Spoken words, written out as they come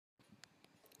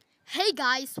Hey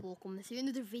guys, welcome to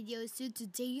another video. So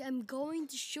today I'm going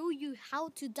to show you how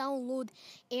to download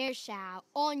AIRSHOU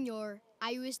on your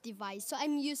iOS device. So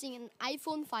I'm using an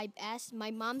iPhone 5s,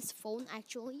 my mom's phone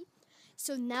actually.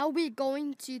 So now we're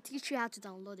going to teach you how to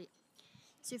download it.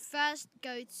 So first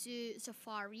go to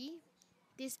Safari.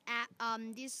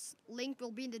 This link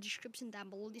will be in the description down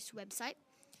below, this website.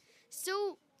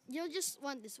 So you'll just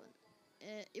want this one.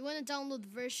 You want to download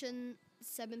version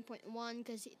 7.1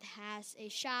 because it has a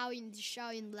show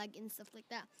in black and stuff like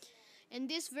that. And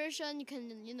this version you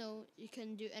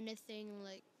can do anything,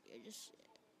 like you just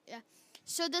yeah.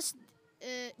 So just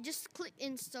click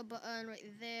install button right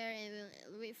there and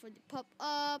we'll wait for the pop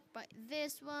up. Right,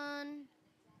 this one.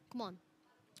 Come on.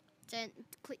 Then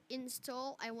click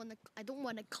install. I don't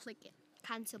wanna click it.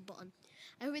 Cancel button.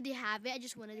 I already have it. I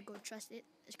just wanted to go trust it.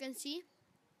 As you can see,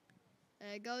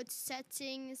 go to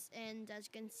settings, and as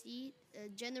you can see,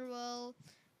 general.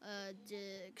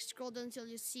 Scroll down until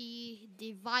you see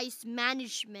device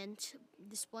management.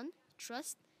 This one,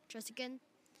 trust again,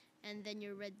 and then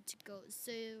you're ready to go.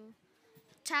 So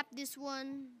tap this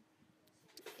one.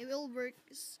 It will work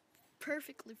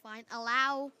perfectly fine.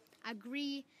 Allow,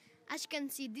 agree. As you can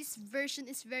see, this version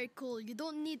is very cool. You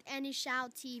don't need any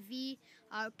Shout TV.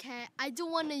 Okay, I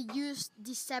don't want to use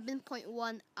the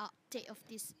 7.1 update of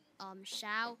this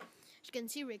Shout. As you can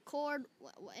see, record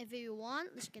whatever you want.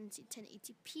 As you can see,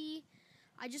 1080p.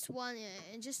 I just want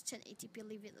just 1080p.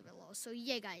 Leave it below. So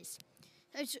yeah, guys.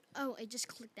 I just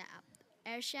clicked that up.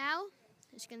 AIRSHOU.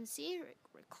 As you can see,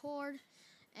 record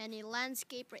any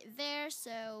landscape right there.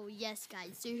 So yes,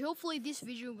 guys, so hopefully this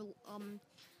video will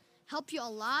help you a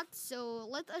lot. So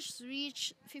let us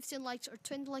reach 15 likes or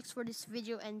 20 likes for this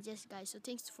video. And yes, guys, so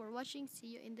thanks for watching. See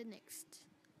you in the next.